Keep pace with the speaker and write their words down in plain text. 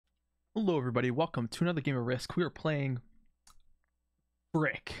Hello everybody, welcome to another game of Risk. We are playing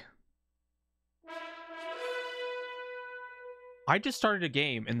Brick. I just started a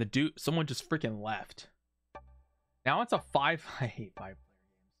game and someone just freaking left. Now it's a I hate 5-player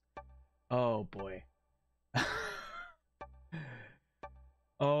games. Oh boy.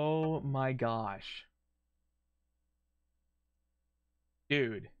 Oh my gosh.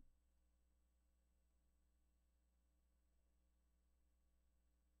 Dude.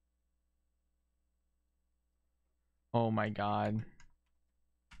 Oh my god.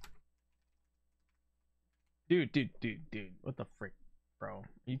 Dude. What the frick, bro? Are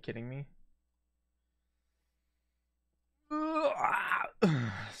you kidding me?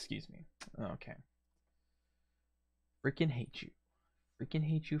 Excuse me. Okay. Freaking hate you. Freaking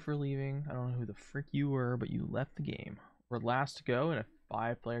hate you for leaving. I don't know who the frick you were, but you left the game. We're last to go in a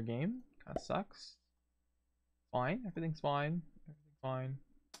 5-player game. Kinda sucks. Fine. Everything's fine. Everything's fine.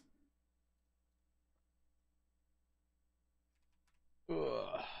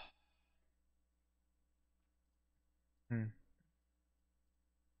 Ugh.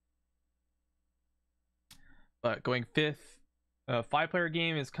 But going 5th, 5-player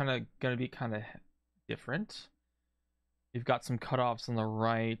game is kind of gonna be kind of different. We've got some cutoffs on the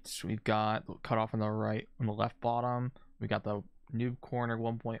right. We've got the cutoff on the right, on the left bottom. We got the noob corner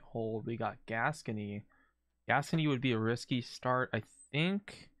 1-point hold. We got Gascony. Gascony would be a risky start, I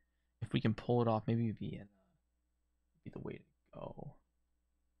think. If we can pull it off, maybe Vienna would be the way to go.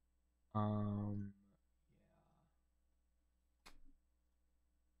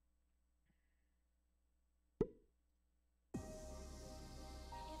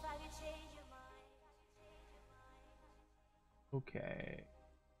 Okay.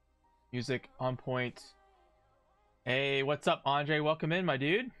 Music on point. Hey, what's up, Andre? Welcome in, my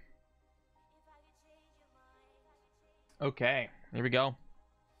dude. Okay, here we go.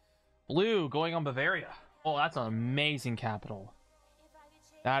 Blue going on Bavaria. Oh, that's an amazing capital.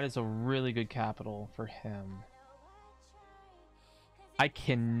 That is a really good capital for him. I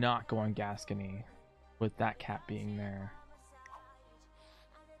cannot go on Gascony with that cap being there.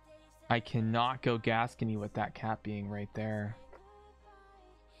 I cannot go Gascony with that cap being right there.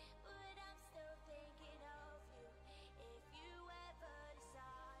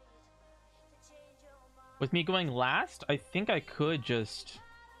 With me going last, I think I could just...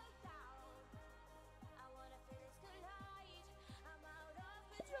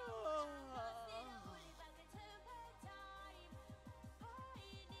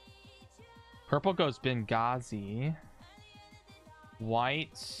 Purple goes Benghazi.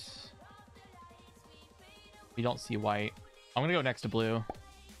 White... We don't see white. I'm gonna go next to blue.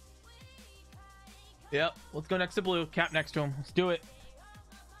 Yep, let's go next to blue. Cap next to him. Let's do it.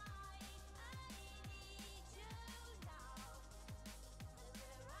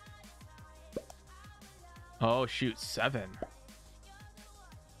 Oh shoot, 7.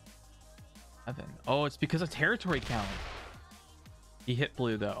 Oh, it's because of territory count. He hit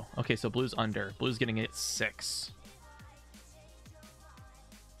blue though. Okay, so blue's under. Blue's getting it 6.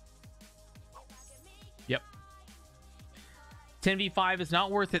 Yep. 10v5 is not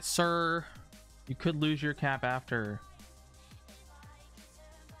worth it, sir. You could lose your cap after.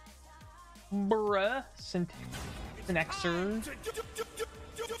 Bruh. Synexer.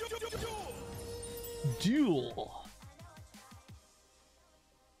 Duel.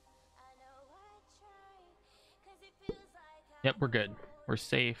 Yep, we're good. We're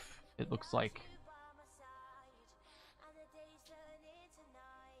safe, it looks like.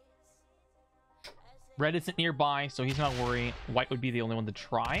 Red isn't nearby, so he's not worried. White would be the only one to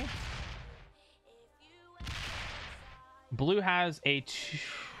try. Blue has a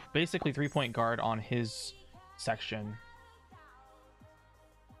basically 3-point guard on his section.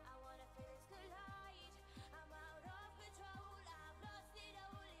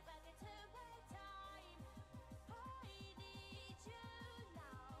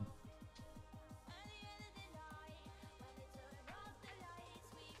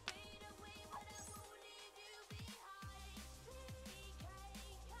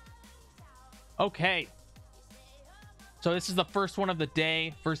 Okay, so this is the first one of the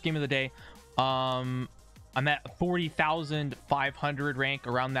day, first game of the day. I'm at 40,500 rank,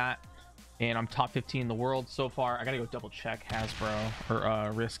 around that, and I'm top 15 in the world so far. I gotta go double check Hasbro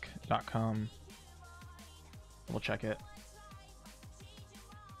or risk.com. Double check it.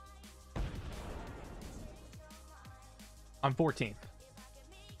 I'm 14th.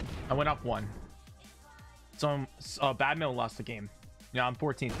 I went up 1. So Badmill lost the game. Yeah, I'm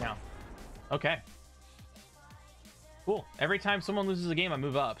 14th now. Okay. Cool. Every time someone loses a game, I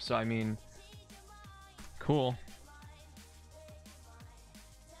move up. So, I mean, cool.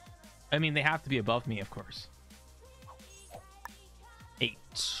 I mean, they have to be above me, of course. 8.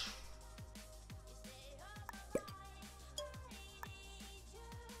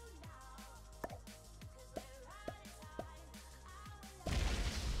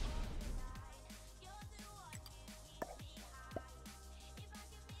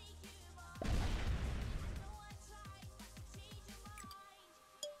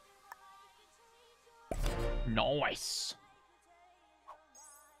 Nice.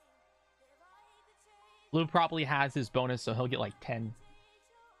 Blue probably has his bonus, so he'll get like 10.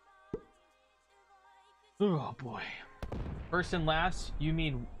 Oh boy. First and last, you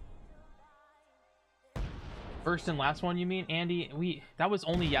mean first and last one, you mean, Andy? That was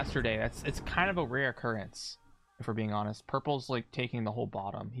only yesterday. It's kind of a rare occurrence, if we're being honest. Purple's like taking the whole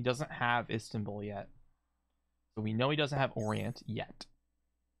bottom. He doesn't have Istanbul yet. So we know he doesn't have Orient yet.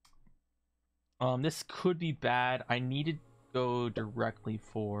 This could be bad. I need to go directly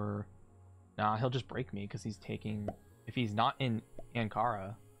for... Nah, he'll just break me because he's taking... If he's not in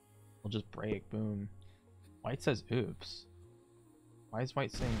Ankara, he'll just break. Boom. White says oops. Why is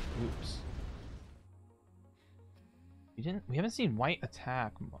White saying oops? We haven't seen White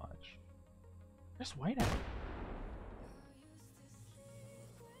attack much. Where's White at?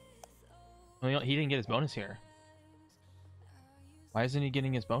 Well, he didn't get his bonus here. Why isn't he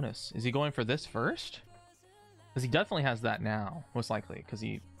getting his bonus? Is he going for this first? Because he definitely has that now, most likely, because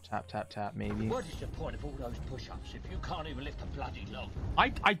he tap, maybe. What is the point of all those push-ups if you can't even lift a bloody log?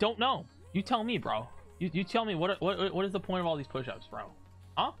 I don't know. You tell me, bro. You tell me what is the point of all these push-ups, bro?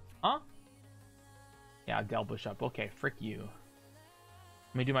 Huh? Yeah, Del push-up. Okay, frick you.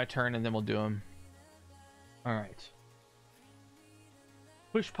 Let me do my turn and then we'll do them. All right.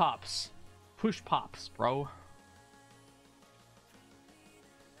 Push pops, bro.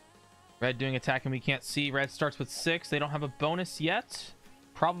 Red doing attack and we can't see. Red starts with 6. They don't have a bonus yet.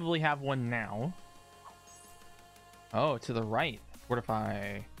 Probably have one now. Oh, to the right.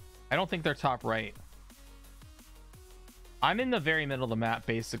 Fortify. I don't think they're top right. I'm in the very middle of the map,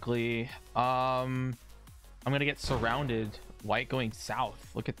 basically. I'm gonna get surrounded. White going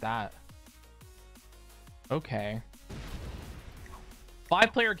south. Look at that. Okay.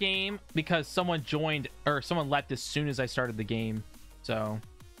 5-player game because someone joined or someone left as soon as I started the game. So...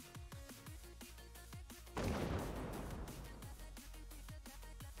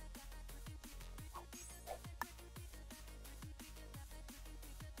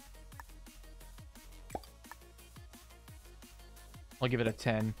 I'll give it a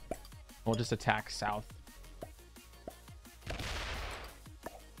 10. We'll just attack south.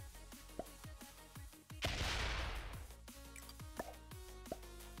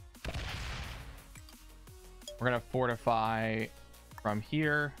 We're gonna fortify from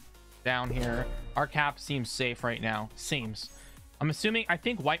here down here. Our cap seems safe right now. Seems. I'm assuming. I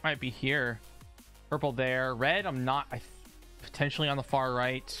think White might be here. Purple there. Red. I'm not. Potentially on the far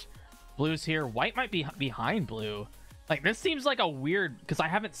right. Blue's here. White might be behind blue. Like, this seems like a weird, because I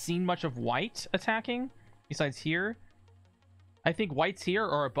haven't seen much of White attacking besides here. I think White's here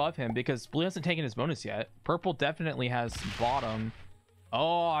or above him because blue hasn't taken his bonus yet. Purple definitely has bottom.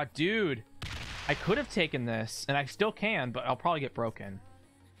 Oh, dude. I could have taken this, and I still can, but I'll probably get broken.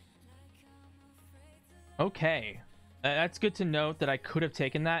 Okay. That's good to note that I could have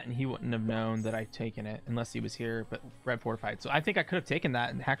taken that, and he wouldn't have known that I'd taken it unless he was here, but red fortified. So I think I could have taken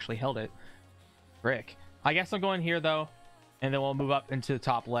that and actually held it. Frick. I guess I'm going here though, and then we'll move up into the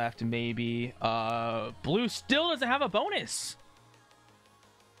top left. Maybe blue still doesn't have a bonus.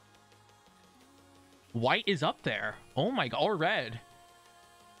 White is up there. Oh my god. Or red.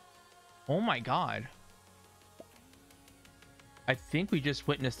 Oh my god. I think we just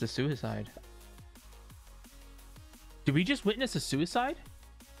witnessed a suicide. Did we just witness a suicide?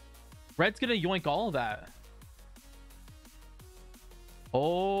 Red's gonna yoink all of that.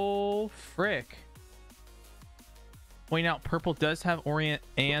 Oh frick. Point out purple does have Orient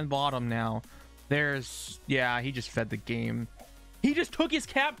and bottom now. Yeah, he just fed the game. He just took his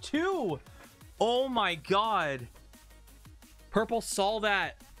cap too. Oh my god. Purple saw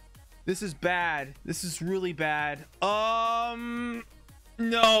that. This is bad. This is really bad. No,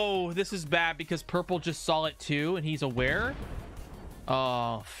 this is bad because purple just saw it too and he's aware.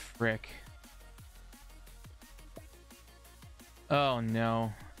 Oh frick. Oh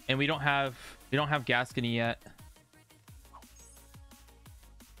no. And we don't have Gascony yet.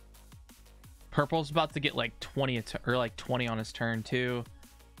 Purple's about to get like 20 or like 20 on his turn too.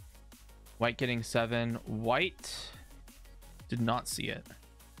 White getting 7. White did not see it.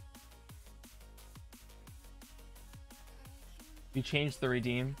 We changed the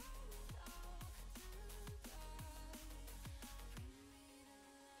redeem.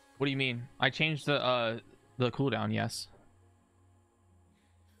 What do you mean? I changed the cooldown, yes.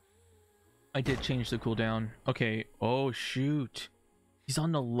 I did change the cooldown. Okay. Oh shoot. He's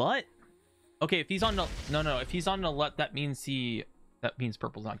on the LUT? Okay, if he's on the no, if he's on the LUT, that means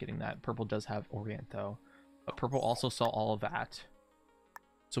purple's not getting that. Purple does have Orient though. But purple also saw all of that.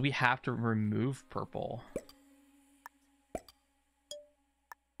 So we have to remove purple.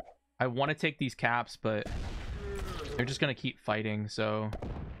 I want to take these caps, but they're just gonna keep fighting, so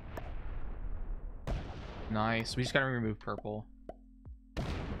nice. We just gotta remove purple.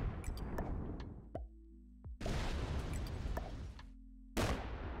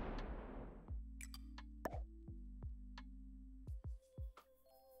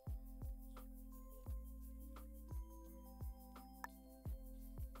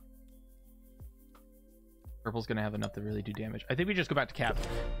 Purple's gonna have enough to really do damage. I think we just go back to cap. The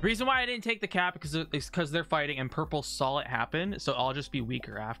reason why I didn't take the cap is because they're fighting and purple saw it happen, so I'll just be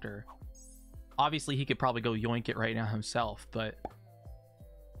weaker after. Obviously he could probably go yoink it right now himself, but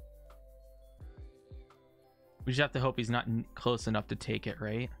we just have to hope he's not close enough to take it,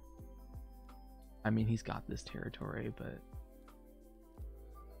 right? I mean, he's got this territory, but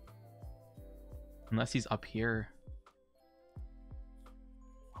unless he's up here.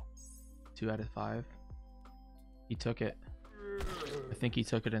 2 out of 5. He took it. I think he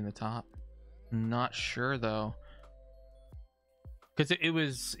took it in the top. Not sure though, because it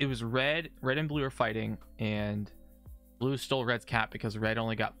was red and blue are fighting, and blue stole red's cap because red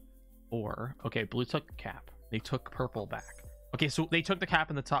only got 4. Okay, blue took cap. They took purple back. Okay, so they took the cap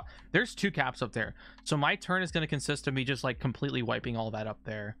in the top. There's 2 caps up there, so my turn is going to consist of me just like completely wiping all that up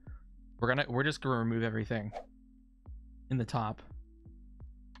there. We're just gonna remove everything in the top.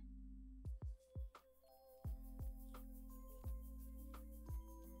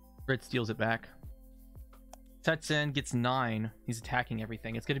 Red steals it back. Tetsun gets 9. He's attacking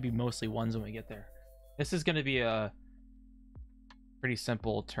everything. It's going to be mostly 1s when we get there. This is going to be a pretty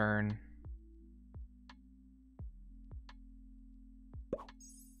simple turn.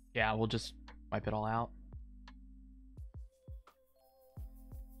 Yeah, we'll just wipe it all out.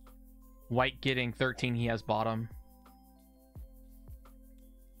 White getting 13. He has bottom.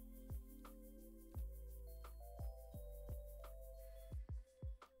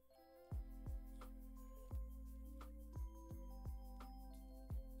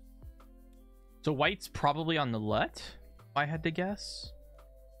 So white's probably on the LUT, if I had to guess.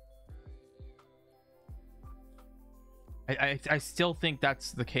 I still think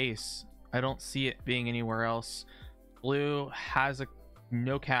that's the case. I don't see it being anywhere else. Blue has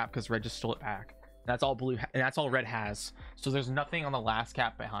no cap because red just stole it back. That's all blue, and that's all red has. So there's nothing on the last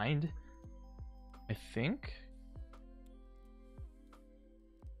cap behind, I think.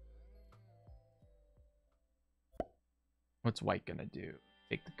 What's white gonna do?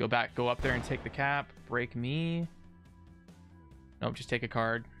 Go up there and take the cap. Break me. Nope, just take a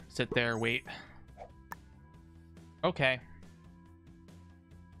card. Sit there, wait. Okay.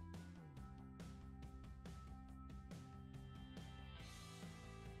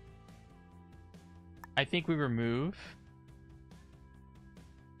 I think we remove.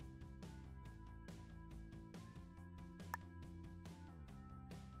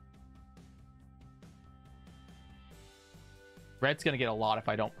 Red's gonna get a lot if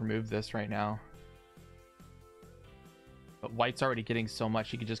I don't remove this right now. But white's already getting so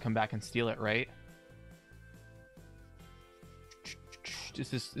much, he could just come back and steal it, right?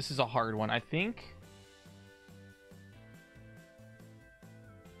 This is a hard one. I think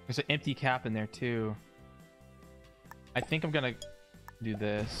there's an empty cap in there too. I think I'm gonna do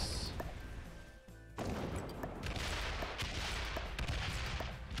this.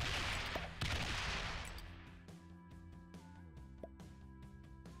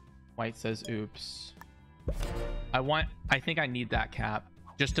 White says oops. I think I need that cap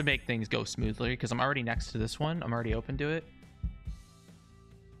just to make things go smoothly, because I'm already next to this one. I'm already open to it.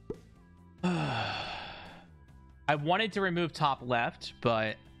 I wanted to remove top left,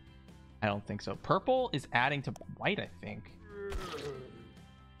 but I don't think so. Purple is adding to white, I think.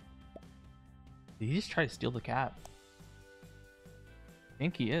 Did he just try to steal the cap? I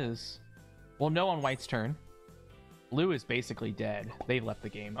think he is. Well, no on white's turn. Blue is basically dead. They've left the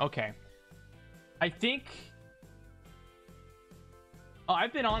game. Okay. I think... Oh,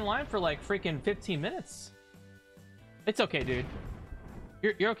 I've been online for like freaking 15 minutes. It's okay, dude.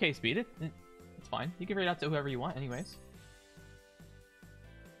 You're okay, Speed. It's fine. You can read out to whoever you want anyways.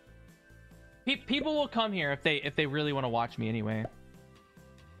 People will come here if they really want to watch me anyway.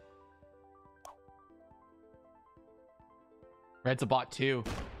 Red's a bot too.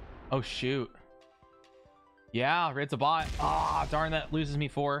 Oh, shoot. Yeah, Red's a bot. Ah, darn, that loses me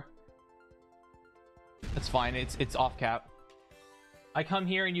 4. That's fine. It's off cap. I come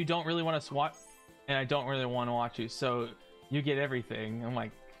here and you don't really want to swat, and I don't really want to watch you, so you get everything. I'm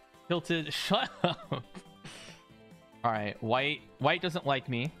like, tilted. Shut up. All right, white doesn't like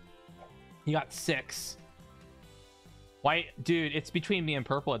me. He got 6. White, dude, it's between me and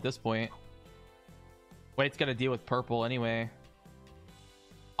purple at this point. White's got to deal with purple anyway.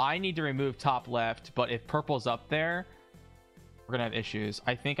 I need to remove top left, but if purple's up there, we're gonna have issues.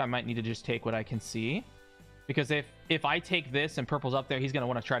 I think I might need to just take what I can see, because if I take this and purple's up there, he's gonna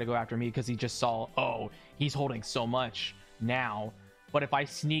want to try to go after me because he just saw, oh, he's holding so much now. But if I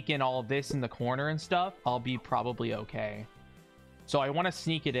sneak in all of this in the corner and stuff, I'll be probably okay. So I want to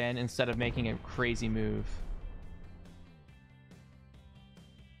sneak it in instead of making a crazy move.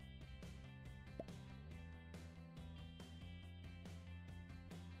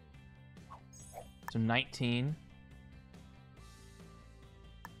 So 19.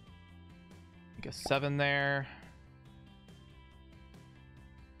 Make a 7 there.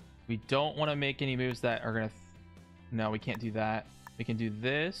 We don't want to make any moves that are gonna no, we can't do that. We can do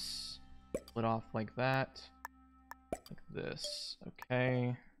this, split off like that, like this.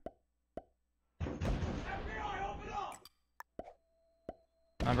 Okay,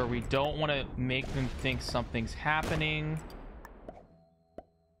 remember, we don't want to make them think something's happening.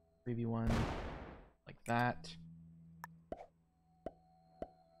 3v1 like that.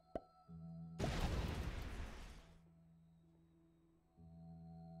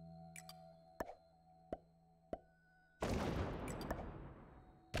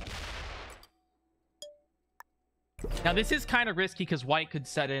 Now this is kind of risky because white could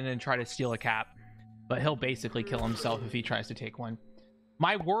set in and try to steal a cap, but he'll basically kill himself if he tries to take one.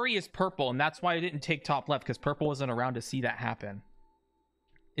 My worry is purple, and that's why I didn't take top left, because purple wasn't around to see that happen.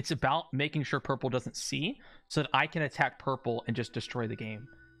 It's about making sure purple doesn't see so that I can attack purple and just destroy the game.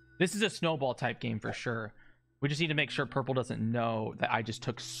 This is a snowball type game for sure. We just need to make sure purple doesn't know that I just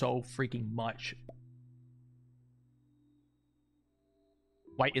took so freaking much.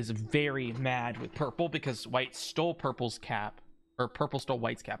 White is very mad with purple because white stole purple's cap, or purple stole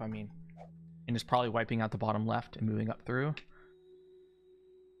white's cap, I mean, and is probably wiping out the bottom left and moving up through.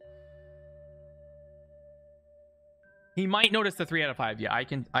 He might notice the 3 out of 5. Yeah, I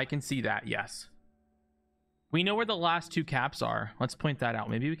can see that. Yes, we know where the last 2 caps are. Let's point that out.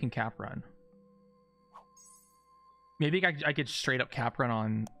 Maybe we can cap run. Maybe I could straight up cap run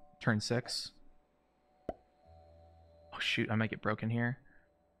on turn 6. Oh shoot, I might get broken here.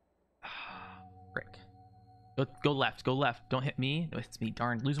 Frick. Go left. Go left. Don't hit me. No, it's me.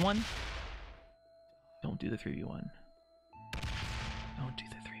 Darn. Lose 1. Don't do the 3v1. Don't do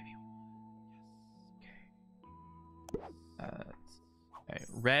the 3v1. Yes. Okay. Okay.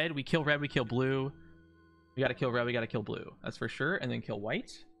 Red. We kill red. We kill blue. We gotta kill red. We gotta kill blue. That's for sure. And then kill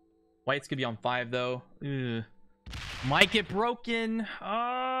white. White's gonna be on 5 though. Ugh. Might get broken.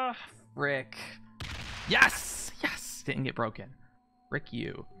 Frick. Yes. Yes. Didn't get broken. Frick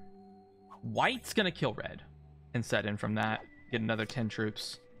you. White's gonna kill red and set in from that, get another 10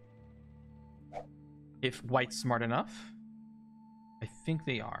 troops if white's smart enough. I think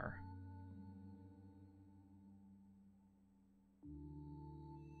they are.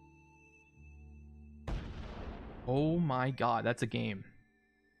 Oh my god, that's a game.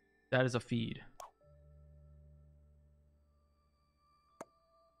 That is a feed.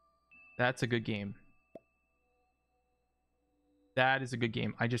 That's a good game. That is a good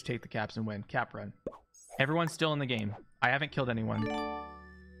game. I just take the caps and win. Cap run. Everyone's still in the game. I haven't killed anyone.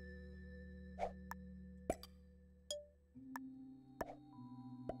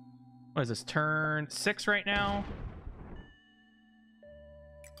 What is this? Turn 6 right now.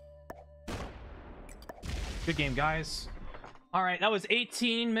 Good game, guys. All right, that was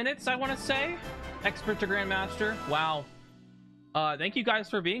 18 minutes, I want to say. Expert to Grandmaster. Wow. Thank you guys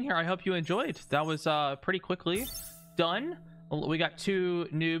for being here. I hope you enjoyed. That was pretty quickly done. We got 2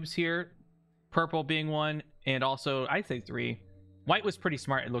 noobs here, purple being 1, and also I'd say 3. White was pretty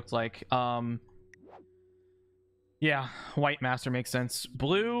smart, it looked like. Yeah, white master makes sense.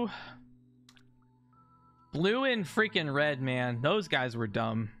 Blue and freaking red, man, those guys were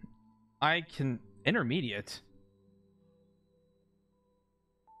dumb. I can intermediate.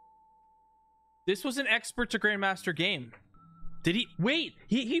 This was an expert to Grandmaster game. Did he wait?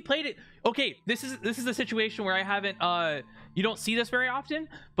 He played it. Okay, this is a situation where I haven't you don't see this very often,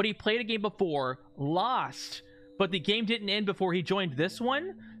 but he played a game before, lost, but the game didn't end before he joined this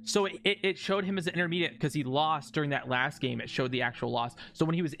one, so it showed him as an intermediate because he lost during that last game. It showed the actual loss. So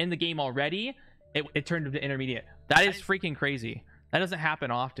when he was in the game already, it turned him to intermediate. That is freaking crazy. That doesn't happen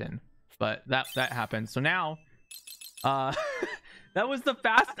often. but that happened. So now that was the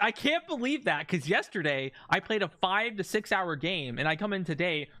fast. I can't believe that, because yesterday I played a 5 to 6 hour game, and I come in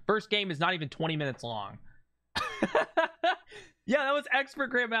today, first game is not even 20 minutes long. Yeah, that was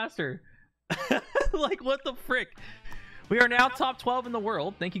expert grandmaster. Like, what the frick. We are now top 12 in the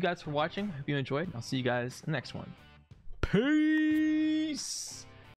world. Thank you guys for watching. Hope you enjoyed. I'll see you guys in the next one. Peace.